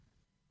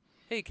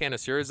Hey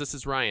Connoisseurs, this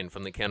is Ryan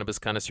from the Cannabis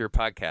Connoisseur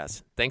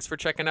Podcast. Thanks for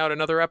checking out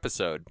another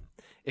episode.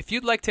 If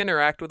you'd like to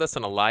interact with us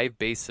on a live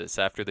basis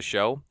after the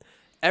show,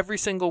 every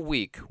single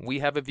week we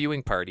have a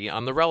viewing party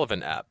on the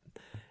Relevant app.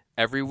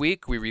 Every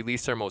week we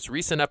release our most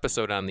recent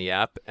episode on the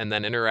app and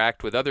then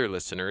interact with other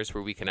listeners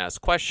where we can ask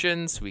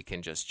questions, we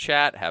can just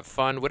chat, have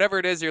fun, whatever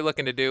it is you're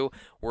looking to do,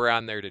 we're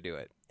on there to do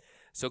it.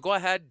 So go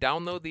ahead,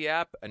 download the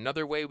app,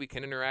 another way we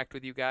can interact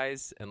with you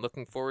guys, and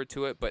looking forward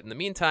to it. But in the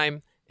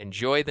meantime,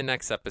 enjoy the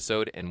next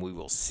episode, and we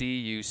will see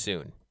you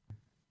soon.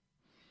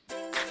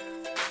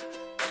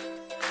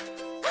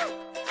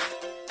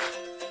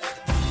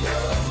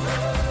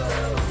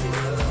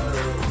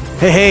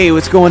 Hey,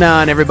 what's going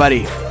on,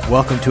 everybody?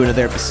 Welcome to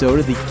another episode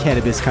of the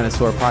Cannabis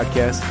Connoisseur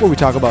Podcast, where we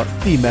talk about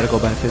the medical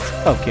benefits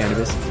of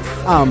cannabis.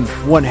 I'm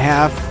one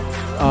half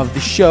of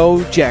the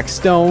show, Jack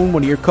Stone,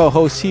 one of your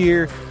co-hosts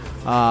here,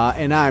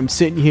 and I'm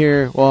sitting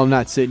here, well, I'm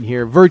not sitting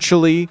here,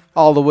 virtually,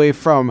 all the way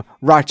from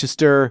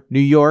Rochester, New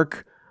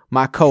York,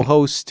 my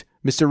co-host,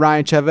 Mr.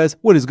 Ryan Chavez.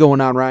 What is going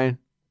on, Ryan?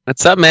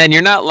 What's up, man?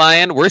 You're not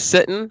lying. We're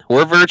sitting.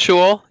 We're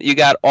virtual. You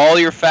got all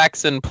your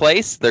facts in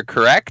place. They're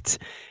correct.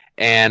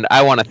 And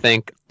I want to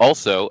thank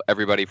also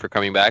everybody for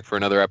coming back for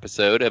another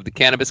episode of the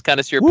Cannabis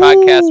Connoisseur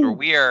Podcast,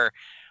 where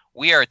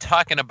we are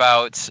talking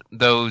about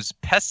those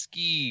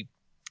pesky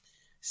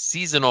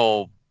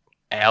seasonal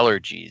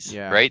allergies,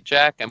 right,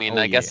 Jack? I mean,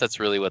 I guess that's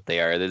really what they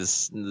are.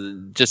 There's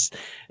just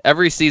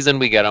every season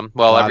we get them.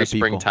 Well, every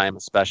springtime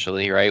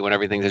especially, right? When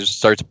everything just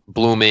starts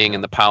blooming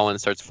and the pollen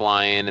starts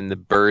flying and the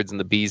birds and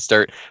the bees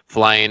start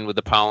flying with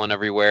the pollen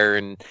everywhere.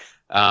 And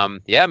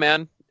yeah,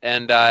 man.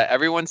 And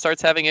everyone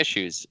starts having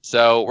issues.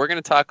 So we're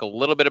going to talk a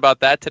little bit about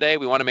that today.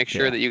 We want to make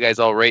sure that you guys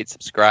all rate,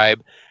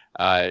 subscribe,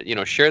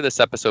 share this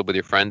episode with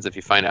your friends if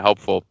you find it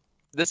helpful.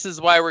 This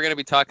is why we're going to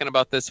be talking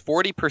about this.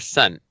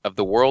 40% of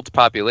the world's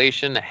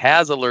population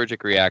has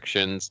allergic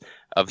reactions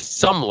of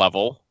some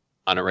level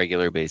on a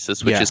regular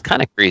basis, which is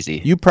kind of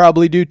crazy. You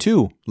probably do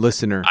too,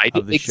 listener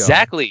of the show.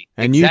 Exactly.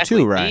 And you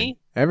too, Ryan.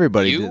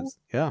 Everybody does.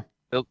 Yeah.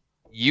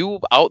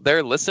 You out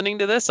there listening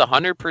to this,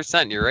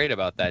 100%. You're right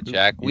about that,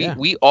 Jack.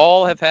 We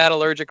all have had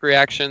allergic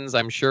reactions,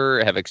 I'm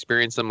sure, have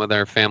experienced them with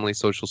our family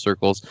social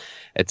circles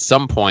at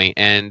some point.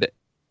 And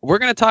we're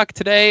going to talk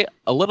today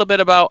a little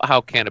bit about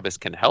how cannabis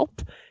can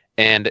help.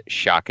 And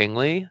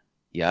shockingly,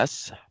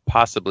 yes,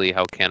 possibly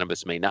how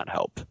cannabis may not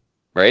help.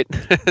 Right?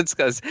 It's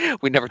because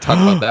we never talk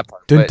about that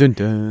part. Dun, dun,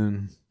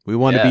 dun. We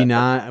want to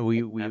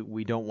be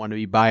we don't want to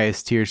be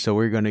biased here, so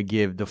we're going to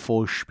give the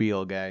full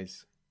spiel,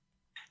 guys.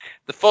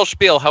 The full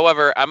spiel.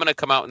 However, I'm going to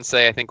come out and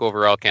say I think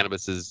overall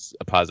cannabis is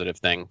a positive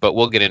thing, but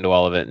we'll get into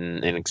all of it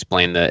and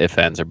explain the ifs,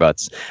 ands, or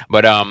buts,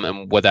 but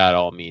and what that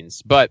all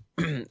means. But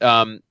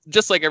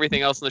just like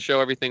everything else in the show,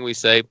 everything we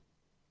say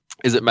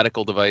is it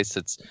medical device,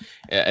 it's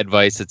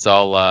advice, it's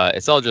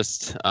all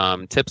just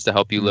tips to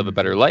help you live a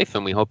better life,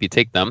 and we hope you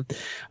take them.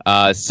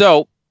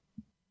 So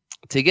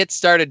to get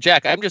started,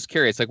 Jack, I'm just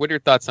curious, like, what are your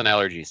thoughts on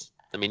allergies?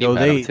 I mean, you've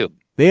had them too.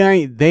 They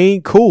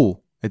ain't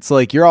cool. It's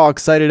like you're all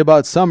excited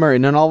about summer,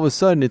 and then all of a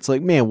sudden it's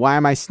like, man, why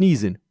am I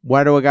sneezing?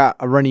 Why do I got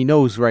a runny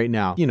nose right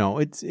now? You know,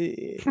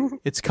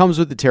 it comes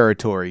with the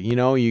territory. You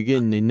know, you're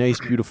getting the nice,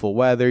 beautiful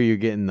weather. You're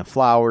getting the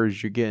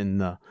flowers. You're getting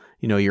the,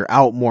 you're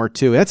out more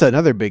too. That's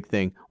another big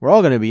thing. We're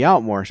all going to be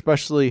out more,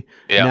 especially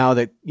now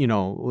that,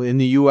 in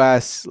the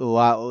U.S.,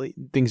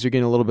 things are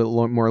getting a little bit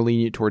more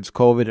lenient towards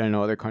COVID. I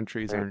know other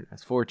countries aren't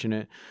as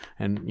fortunate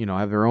and,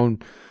 have their own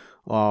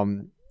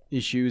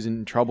issues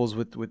and troubles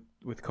with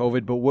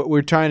COVID, but what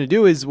we're trying to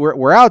do is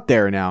we're out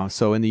there now.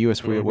 So in the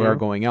U.S. we are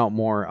going out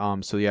more.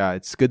 So yeah,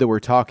 it's good that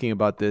we're talking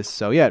about this.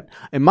 So yeah,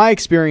 in my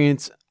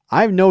experience,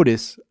 I've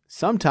noticed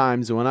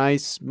sometimes when I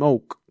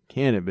smoke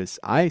cannabis,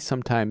 I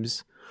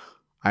sneeze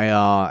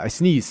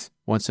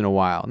once in a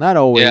while. Not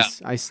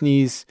always. Yeah. I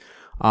sneeze.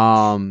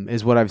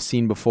 Is what I've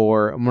seen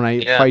before.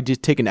 If I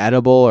just take an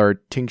edible or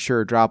tincture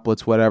or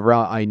droplets, whatever,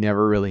 I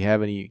never really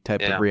have any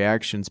type of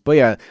reactions. But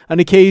yeah,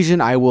 on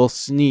occasion I will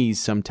sneeze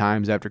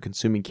sometimes after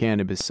consuming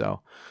cannabis.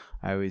 So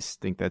I always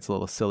think that's a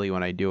little silly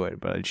when I do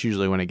it, but it's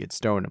usually when I get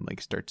stoned, I'm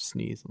like start to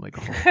sneeze. I'm like,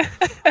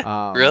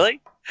 oh.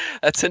 Really?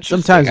 That's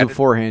interesting. Sometimes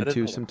beforehand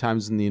too.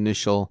 Sometimes in the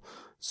initial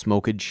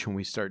smokage when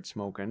we start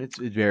smoking, it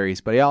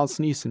varies. But yeah, I'll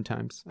sneeze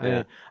sometimes.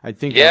 I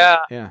think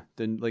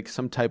then like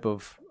some type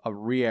of a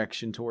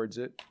reaction towards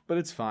it, but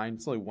it's fine.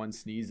 It's only one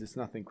sneeze. It's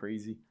nothing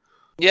crazy.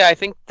 Yeah, I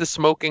think the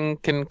smoking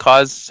can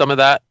cause some of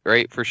that,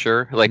 right? For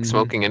sure. Like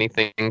smoking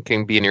anything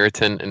can be an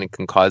irritant and it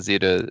can cause you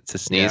to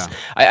sneeze. Yeah.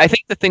 I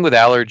think the thing with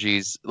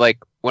allergies, like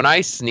when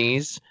I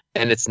sneeze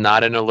and it's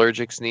not an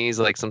allergic sneeze,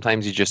 like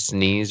sometimes you just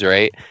sneeze,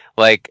 right?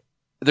 Like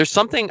there's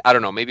something, I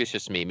don't know, maybe it's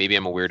just me, maybe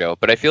I'm a weirdo,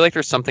 but I feel like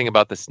there's something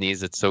about the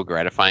sneeze that's so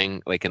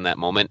gratifying, like in that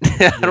moment.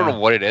 I don't know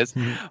what it is,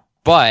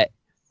 but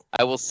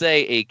I will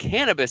say a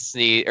cannabis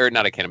sneeze, or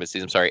not a cannabis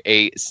sneeze, I'm sorry,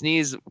 a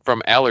sneeze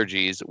from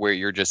allergies where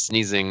you're just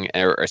sneezing,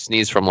 or a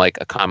sneeze from like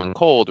a common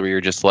cold where you're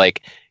just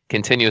like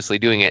continuously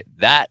doing it,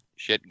 that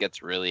shit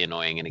gets really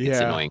annoying and it gets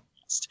annoying.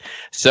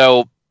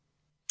 So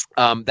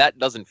That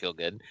doesn't feel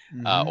good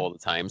Mm-hmm. all the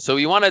time. So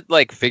you want to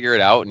like figure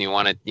it out, and you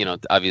want to,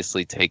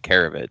 obviously take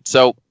care of it.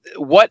 So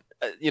what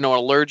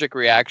allergic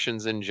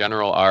reactions in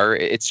general are,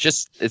 it's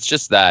just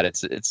that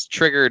it's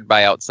triggered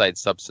by outside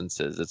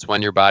substances. It's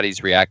when your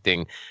body's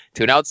reacting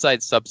to an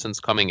outside substance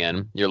coming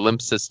in. Your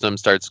lymph system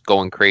starts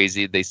going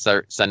crazy. They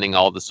start sending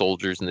all the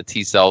soldiers and the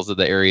T cells of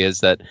the areas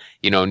that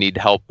need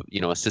help,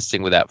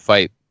 assisting with that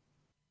fight,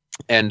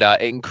 and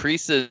it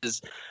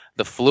increases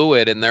the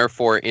fluid and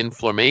therefore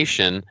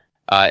inflammation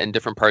in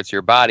different parts of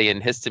your body,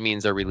 and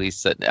histamines are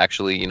released that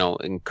actually,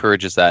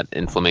 encourages that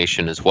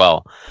inflammation as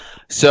well.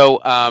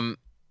 So,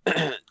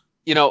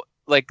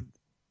 like,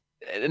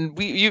 and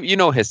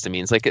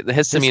histamines, like the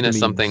histamine is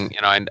something,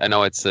 I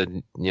know it's a,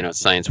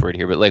 science word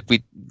here, but like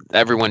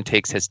everyone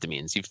takes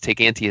histamines. You take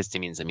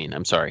antihistamines.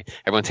 I'm sorry.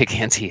 Everyone takes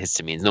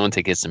antihistamines. No one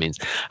takes histamines.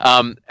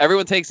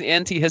 Everyone takes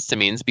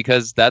antihistamines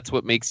because that's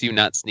what makes you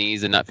not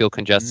sneeze and not feel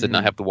congested,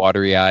 not have the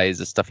watery eyes,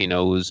 the stuffy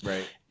nose,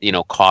 Right.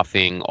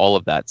 Coughing, all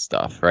of that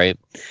stuff. Right.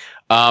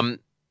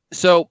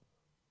 So,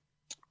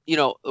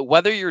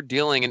 whether you're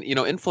dealing in,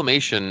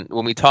 inflammation,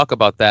 when we talk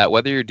about that,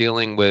 whether you're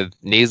dealing with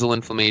nasal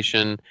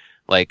inflammation,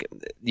 like,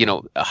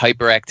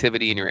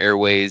 hyperactivity in your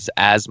airways,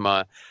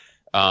 asthma,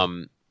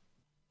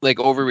 like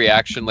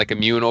overreaction, like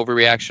immune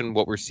overreaction,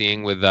 what we're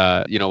seeing with, with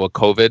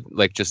COVID,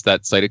 like just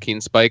that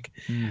cytokine spike.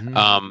 Mm-hmm.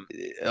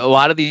 A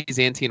lot of these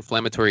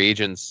anti-inflammatory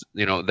agents,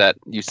 that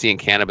you see in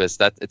cannabis,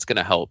 that it's going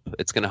to help.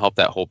 It's going to help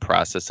that whole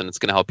process, and it's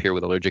going to help here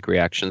with allergic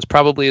reactions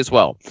probably as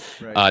well,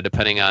 Right.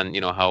 depending on,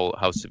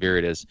 how severe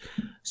it is.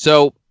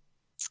 So,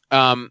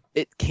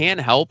 it can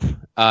help,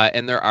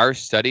 and there are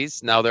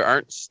studies. Now, there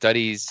aren't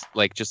studies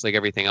just like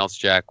everything else,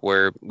 Jack,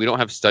 where we don't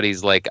have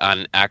studies like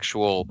on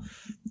actual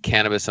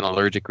cannabis and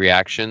allergic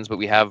reactions, but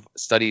we have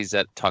studies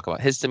that talk about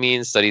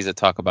histamines, studies that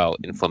talk about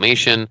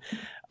inflammation,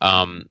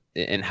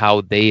 and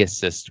how they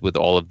assist with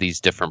all of these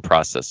different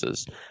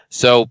processes.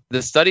 So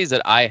the studies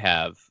that I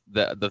have,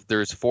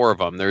 there's 4 of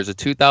them. There's a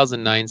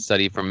 2009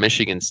 study from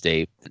Michigan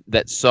State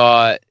that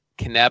saw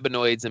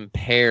cannabinoids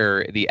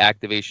impair the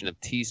activation of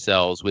T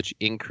cells, which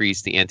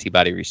increase the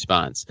antibody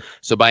response.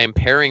 So by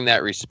impairing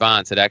that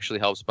response, it actually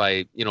helps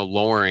by,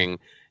 lowering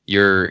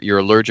your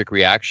allergic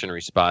reaction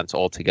response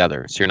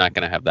altogether. So you're not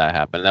going to have that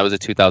happen. That was a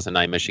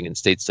 2009 Michigan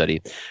State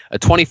study. A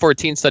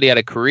 2014 study out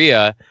of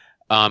Korea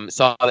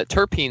saw that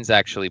terpenes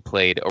actually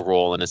played a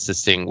role in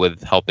assisting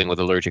with helping with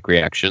allergic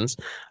reactions.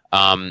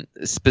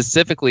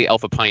 Specifically,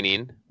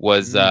 alpha-pinene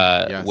was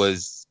Yes.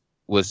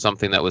 was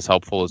something that was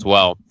helpful as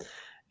well.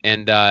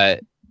 And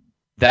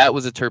that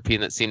was a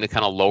terpene that seemed to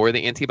kind of lower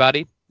the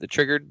antibody that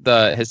triggered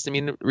the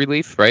histamine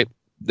relief, right?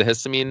 The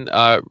histamine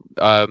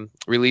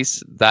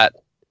release, that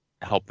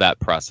helped that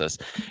process.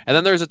 And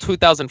then there's a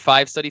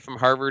 2005 study from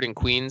Harvard and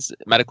Queens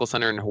Medical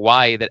Center in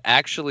Hawaii that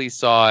actually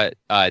saw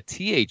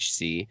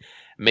THC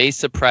may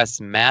suppress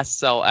mast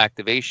cell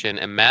activation,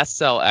 and mast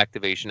cell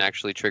activation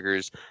actually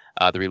triggers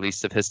the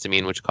release of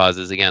histamine, which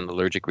causes, again,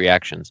 allergic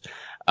reactions.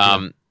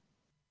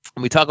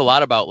 We talk a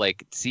lot about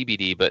like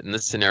CBD, but in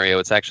this scenario,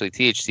 it's actually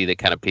THC that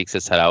kind of peeks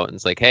its head out and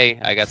it's like, hey,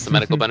 I got some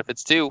medical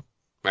benefits too,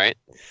 right?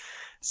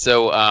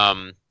 So,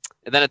 and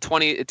then a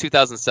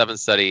 2007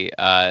 study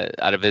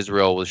out of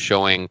Israel was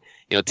showing,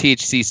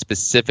 THC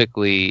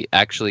specifically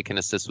actually can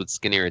assist with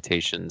skin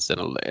irritations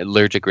and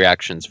allergic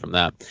reactions from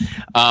that.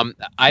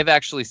 I've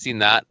actually seen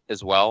that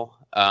as well.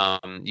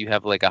 You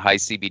have like a high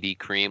CBD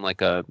cream,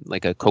 like a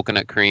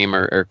coconut cream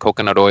or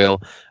coconut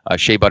oil,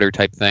 shea butter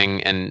type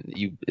thing, and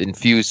you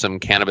infuse some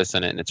cannabis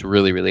in it, and it's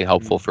really, really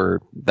helpful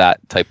for that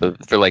type of,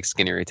 for like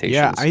skin irritations.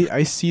 Yeah,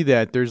 I see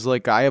that. There's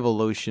like, I have a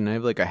lotion. I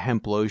have like a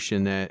hemp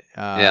lotion that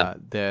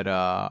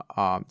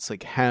it's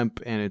like hemp,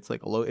 and it's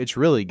like it's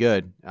really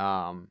good.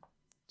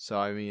 So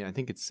I mean, I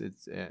think it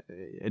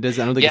does.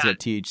 I don't think it's got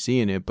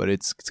THC in it, but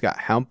it's got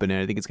hemp in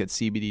it. I think it's got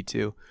CBD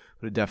too,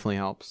 but it definitely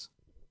helps.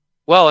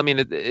 Well, I mean,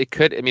 it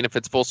could. I mean, if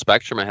it's full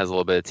spectrum, it has a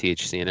little bit of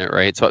THC in it,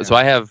 right? So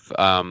I have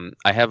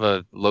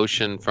a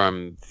lotion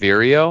from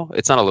Vireo.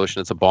 It's not a lotion;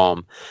 it's a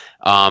balm,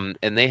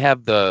 and they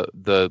have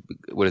the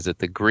what is it?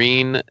 The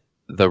green,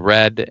 the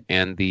red,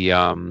 and the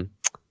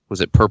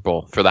was it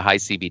purple for the high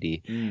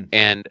CBD,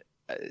 and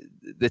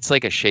it's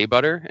like a shea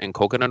butter and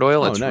coconut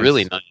oil. It's nice.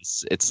 Really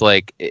nice. It's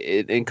like,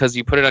 because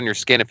you put it on your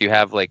skin. If you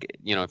have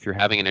if you're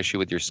having an issue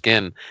with your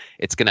skin,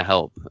 it's gonna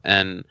help.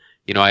 And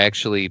I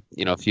actually,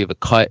 if you have a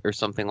cut or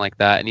something like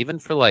that, and even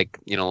for I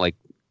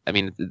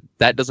mean,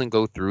 that doesn't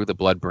go through the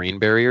blood-brain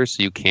barrier,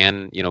 so you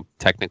can,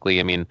 technically,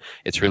 I mean,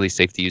 it's really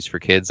safe to use for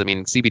kids. I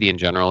mean, CBD in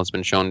general has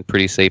been shown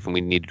pretty safe, and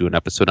we need to do an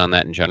episode on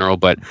that in general.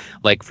 But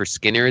like for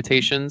skin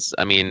irritations,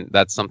 I mean,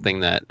 that's something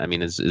that, I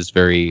mean, is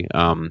very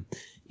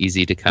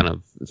easy to kind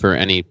of, for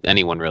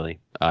anyone really,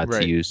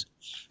 to use.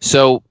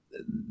 So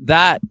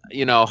that,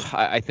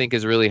 I think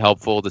is really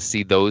helpful to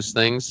see those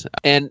things.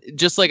 And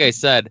just like I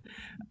said,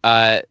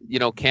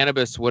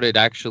 cannabis, what it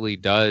actually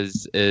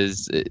does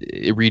is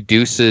it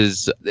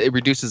reduces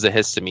the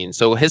histamine.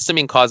 So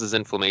histamine causes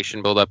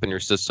inflammation buildup in your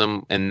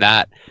system, and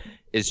that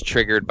is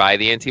triggered by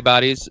the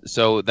antibodies.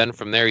 So then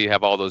from there, you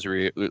have all those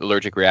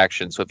allergic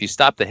reactions. So if you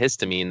stop the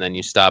histamine, then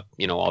you stop,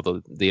 all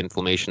the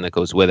inflammation that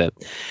goes with it.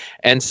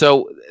 And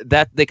so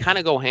that they kind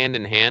of go hand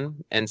in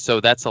hand. And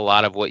so that's a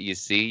lot of what you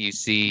see. You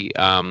see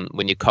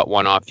when you cut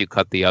one off, you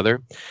cut the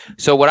other.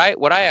 So what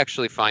I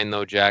actually find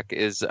though, Jack,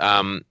 is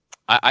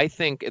I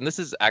think, and this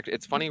is actually,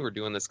 it's funny we're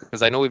doing this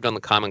because I know we've done the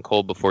common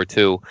cold before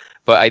too,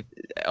 but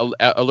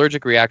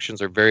allergic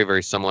reactions are very,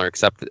 very similar,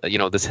 except,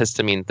 this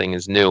histamine thing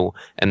is new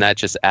and that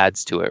just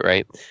adds to it,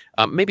 right?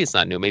 Maybe it's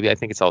not new. Maybe I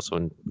think it's also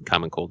in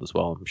common cold as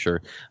well. I'm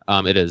sure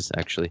it is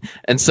actually.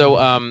 And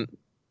so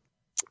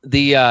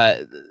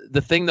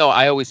the thing though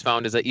I always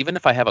found is that even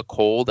if I have a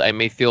cold, I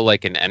may feel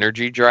like an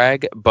energy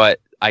drag, but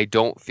I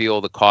don't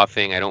feel the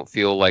coughing. I don't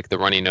feel like the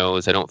runny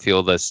nose. I don't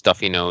feel the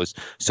stuffy nose.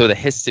 So the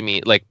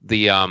histamine, like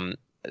the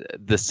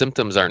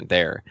symptoms aren't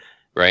there,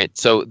 right?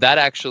 So that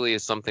actually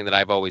is something that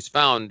I've always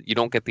found. You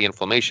don't get the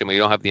inflammation. When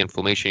you don't have the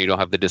inflammation, you don't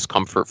have the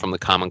discomfort from the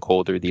common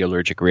cold or the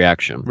allergic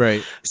reaction.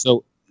 Right.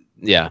 So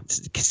yeah,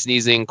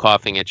 sneezing,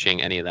 coughing,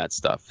 itching, any of that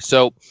stuff.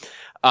 So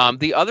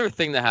the other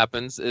thing that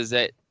happens is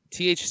that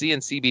THC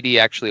and CBD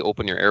actually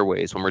open your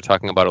airways. When we're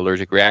talking about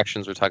allergic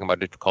reactions, we're talking about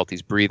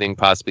difficulties breathing,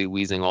 possibly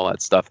wheezing, all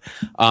that stuff.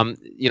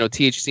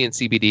 THC and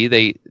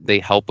CBD, they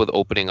help with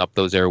opening up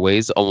those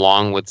airways,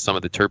 along with some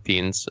of the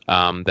terpenes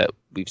that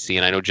we've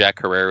seen. I know Jack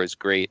Herrera is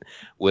great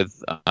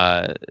with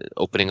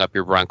opening up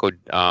your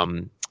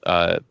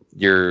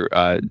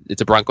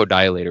it's a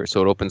bronchodilator,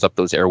 so it opens up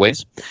those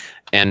airways,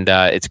 and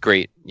it's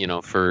great,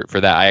 for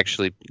that. I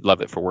actually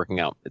love it for working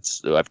out.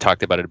 I've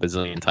talked about it a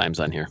bazillion times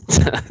on here,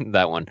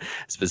 that one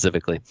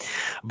specifically.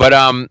 But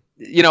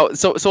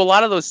so a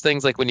lot of those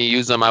things, like when you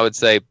use them, I would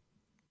say,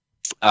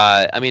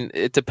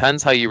 it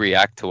depends how you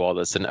react to all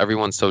this, and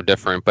everyone's so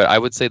different. But I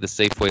would say the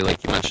safe way,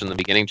 like you mentioned in the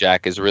beginning,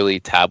 Jack, is really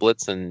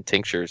tablets and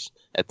tinctures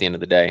at the end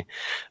of the day.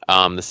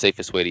 The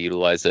safest way to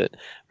utilize it.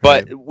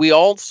 But Right. we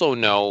also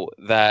know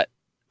that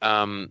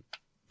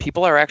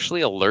people are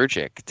actually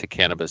allergic to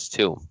cannabis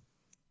too,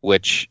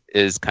 which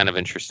is kind of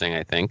interesting,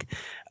 I think.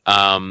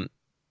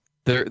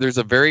 There's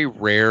a very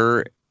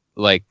rare,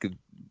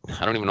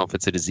 I don't even know if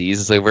it's a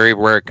disease. It's a very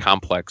rare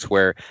complex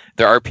where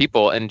there are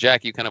people, and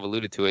Jack, you kind of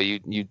alluded to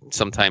it. You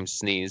sometimes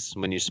sneeze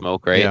when you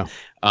smoke, right?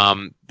 Yeah.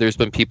 There's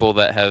been people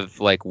that have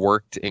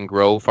worked in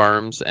grow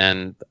farms,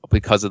 and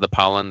because of the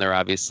pollen, they're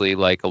obviously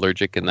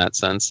allergic in that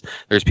sense.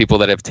 There's people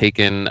that have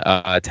taken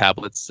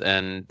tablets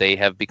and they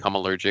have become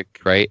allergic,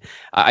 right?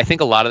 I think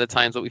a lot of the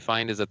times what we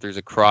find is that there's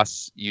a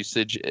cross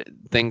usage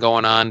thing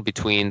going on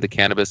between the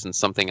cannabis and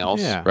something else,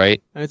 Yeah.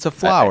 right? And it's a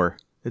flower.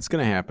 It's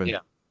going to happen. Yeah.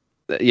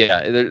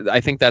 Yeah, I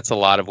think that's a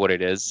lot of what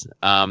it is.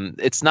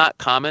 It's not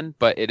common,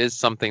 but it is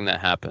something that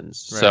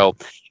happens. Right. So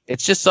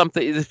it's just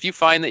something. If you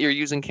find that you're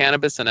using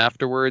cannabis and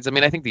afterwards,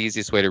 I think the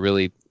easiest way to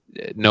really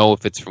know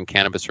if it's from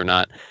cannabis or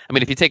not.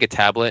 If you take a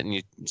tablet and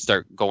you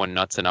start going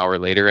nuts an hour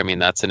later,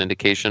 that's an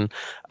indication.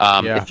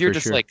 If you're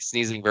just sure.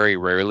 sneezing very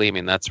rarely,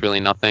 that's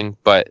really nothing.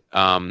 But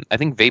I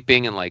think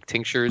vaping and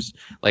tinctures,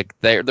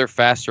 they're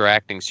faster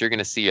acting, so you're going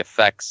to see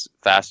effects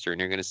faster and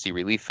you're going to see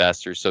relief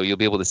faster. So you'll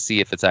be able to see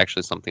if it's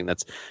actually something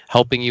that's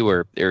helping you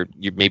or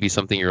you maybe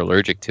something you're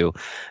allergic to.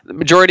 The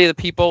majority of the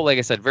people, like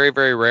I said, very,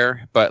 very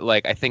rare. But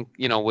I think,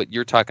 what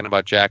you're talking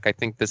about, Jack, I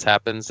think this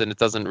happens and it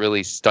doesn't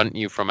really stunt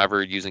you from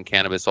ever using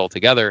cannabis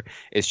altogether.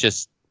 It's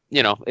just,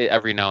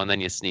 every now and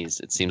then you sneeze,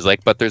 it seems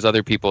like. But there's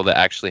other people that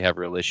actually have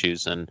real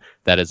issues, and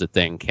that is a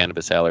thing,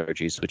 cannabis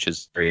allergies, which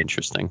is very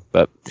interesting.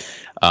 But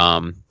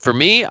for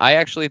me, I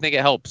actually think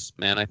it helps,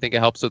 man. I think it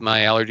helps with my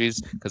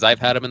allergies because I've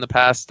had them in the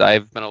past.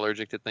 I've been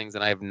allergic to things,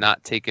 and I have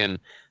not taken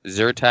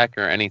Zyrtec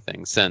or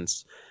anything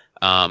since.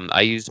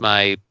 I use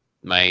my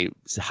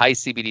high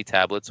CBD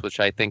tablets, which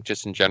I think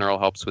just in general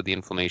helps with the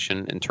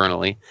inflammation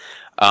internally.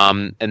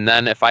 And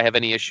then if I have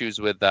any issues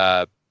with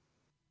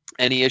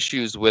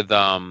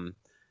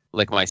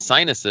my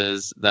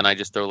sinuses, then I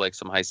just throw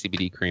some high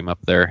CBD cream up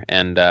there,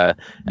 and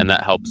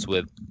that helps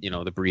with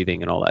the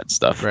breathing and all that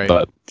stuff. Right.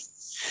 But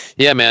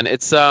yeah, man,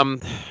 it's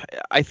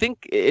I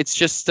think it's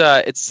just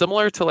it's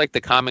similar to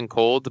the common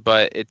cold,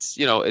 but it's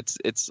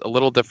it's a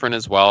little different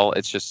as well.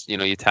 It's just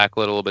you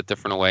tackle it a little bit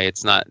different way.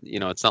 It's not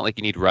it's not like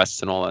you need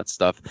rest and all that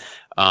stuff.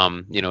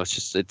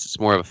 It's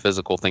more of a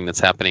physical thing that's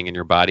happening in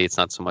your body. It's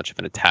not so much of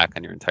an attack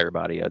on your entire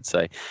body, I'd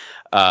say.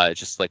 It's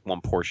just one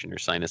portion, your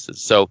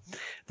sinuses. So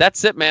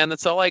that's it, man.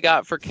 That's all I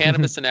got for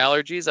cannabis and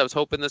allergies. I was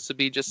hoping this would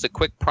be just a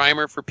quick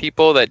primer for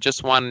people that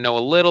just want to know a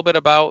little bit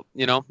about,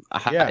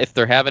 if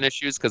they're having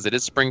issues, because it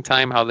is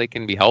springtime, how they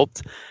can be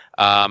helped.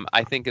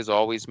 I think, as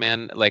always,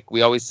 man,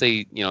 we always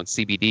say,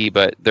 CBD,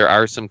 but there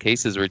are some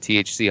cases where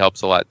THC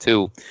helps a lot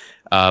too.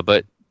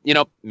 But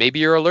maybe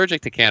you're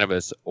allergic to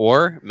cannabis,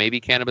 or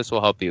maybe cannabis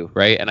will help you,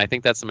 right? And I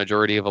think that's the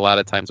majority of a lot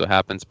of times what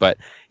happens, but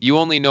you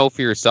only know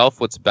for yourself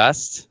what's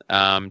best.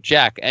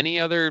 Jack, any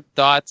other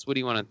thoughts?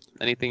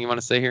 Anything you want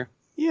to say here?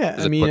 Yeah,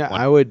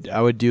 I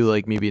would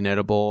do maybe an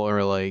edible, or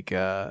if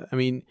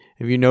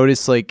you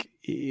notice,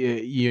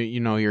 you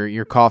know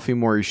you're coughing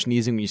more, you're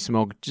sneezing when you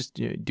smoke, just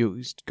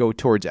go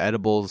towards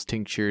edibles,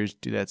 tinctures,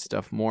 do that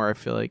stuff more. I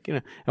feel like,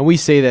 and we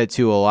say that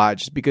too a lot,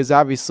 just because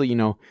obviously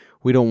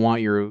we don't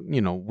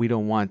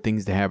want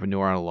things to happen to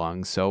our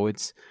lungs. So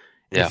it's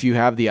if you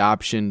have the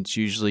option, it's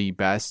usually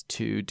best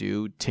to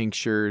do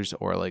tinctures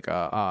or like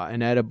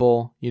an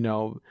edible.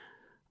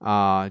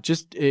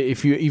 Just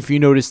if you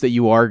notice that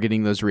you are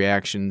getting those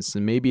reactions,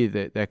 then maybe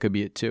that could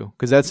be it too.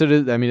 Because that's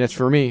it. I mean, that's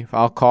for me. If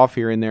I'll cough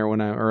here and there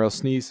or I'll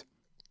sneeze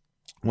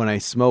when I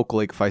smoke.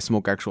 Like if I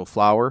smoke actual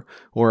flower,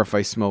 or if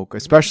I smoke,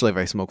 especially if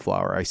I smoke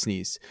flower, I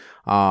sneeze.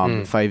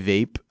 If I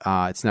vape,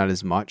 it's not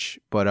as much.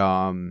 But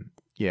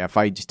yeah, if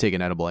I just take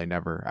an edible, I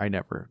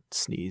never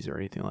sneeze or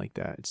anything like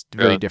that. It's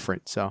very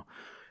different. So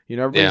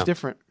everybody's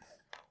different.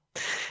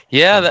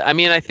 Yeah, I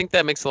mean, I think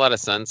that makes a lot of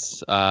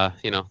sense.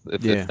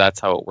 If that's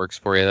how it works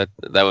for you,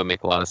 that would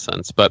make a lot of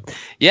sense. But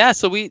yeah,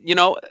 so we,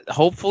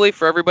 hopefully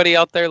for everybody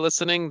out there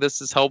listening,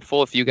 this is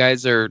helpful. If you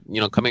guys are,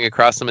 coming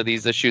across some of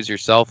these issues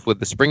yourself with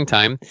the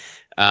springtime,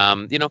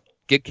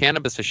 give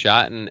cannabis a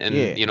shot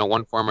and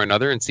one form or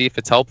another, and see if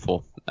it's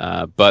helpful.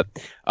 But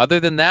other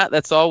than that,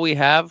 that's all we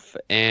have.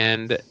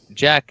 And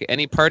Jack,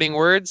 any parting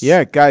words?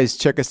 Yeah, guys,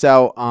 check us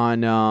out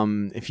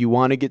on, if you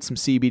want to get some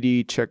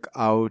CBD, check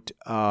out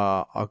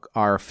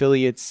our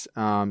affiliates.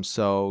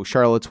 So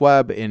Charlotte's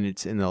Web, and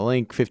it's in the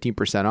link,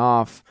 15%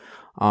 off.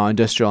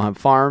 Industrial Hemp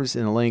Farms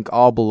in the link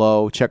all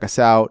below. Check us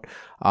out.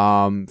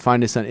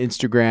 Find us on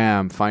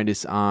Instagram, find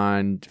us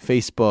on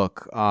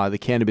Facebook, the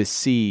Cannabis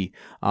C,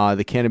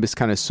 the Cannabis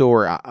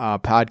Connoisseur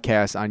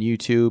podcast on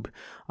YouTube.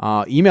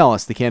 Email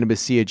us,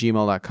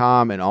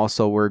 thecannabisc@gmail.com, and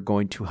also we're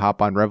going to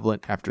hop on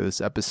Revlent after this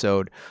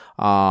episode.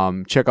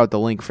 Check out the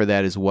link for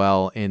that as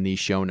well in the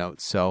show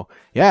notes. So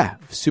yeah,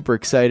 super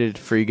excited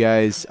for you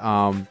guys.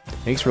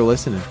 Thanks for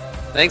listening.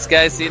 Thanks,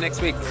 guys. See you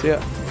next week. See ya.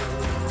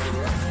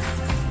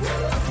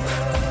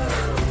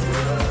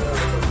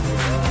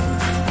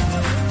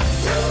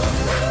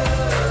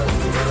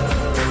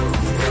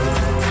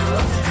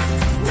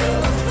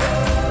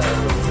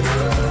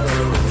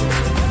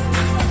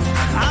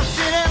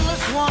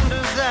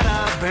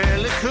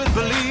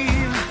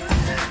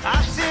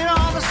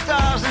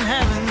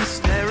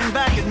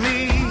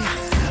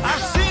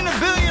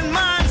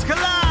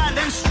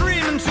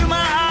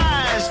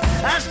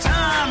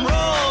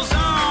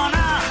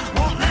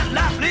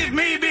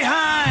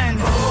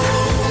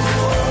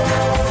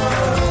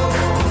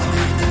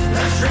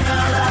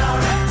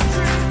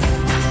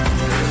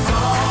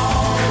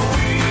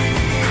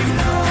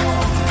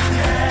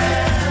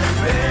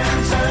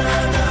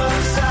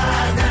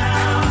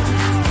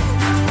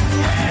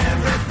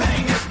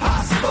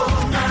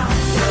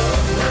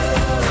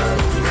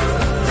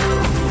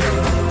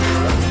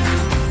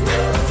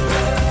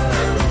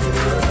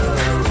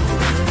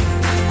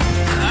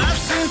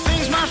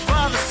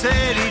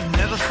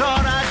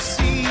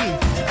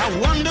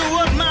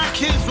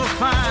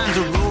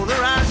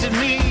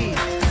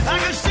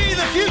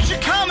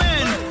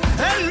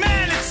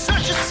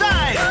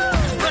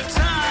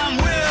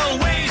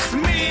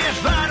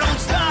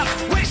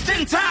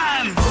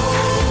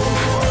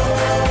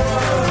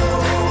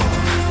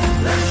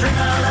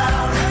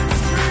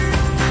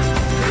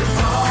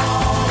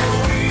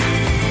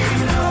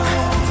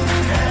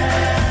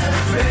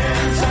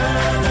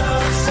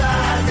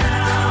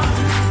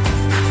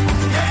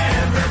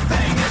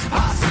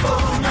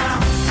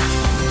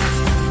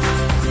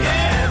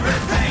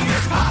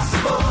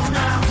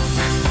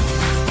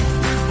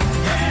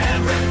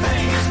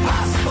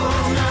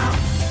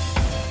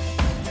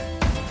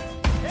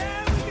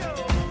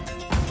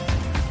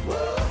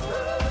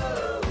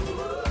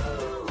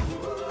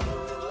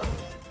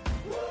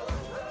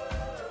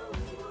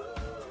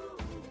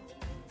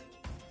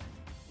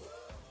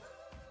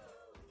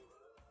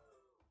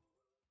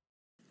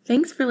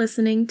 Thanks for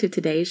listening to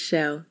today's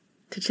show.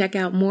 To check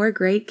out more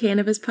great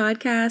cannabis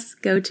podcasts,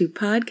 go to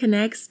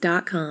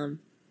podconnects.com.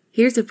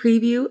 Here's a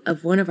preview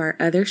of one of our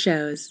other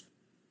shows.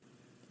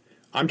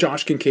 I'm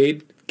Josh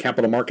Kincaid,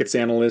 capital markets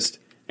analyst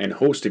and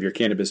host of your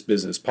cannabis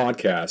business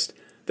podcast,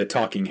 The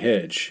Talking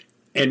Hedge,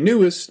 and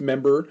newest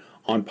member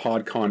on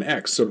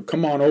PodConX. So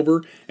come on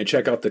over and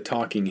check out The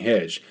Talking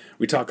Hedge.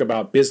 We talk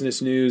about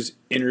business news,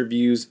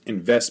 interviews,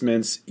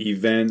 investments,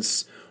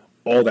 events,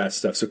 all that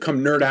stuff. So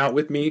come nerd out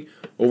with me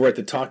over at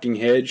The Talking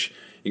Hedge.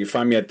 You can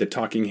find me at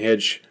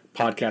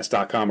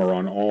thetalkinghedgepodcast.com or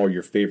on all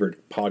your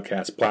favorite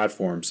podcast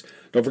platforms.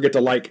 Don't forget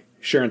to like,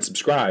 share, and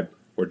subscribe,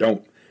 or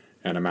don't.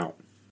 And I'm out.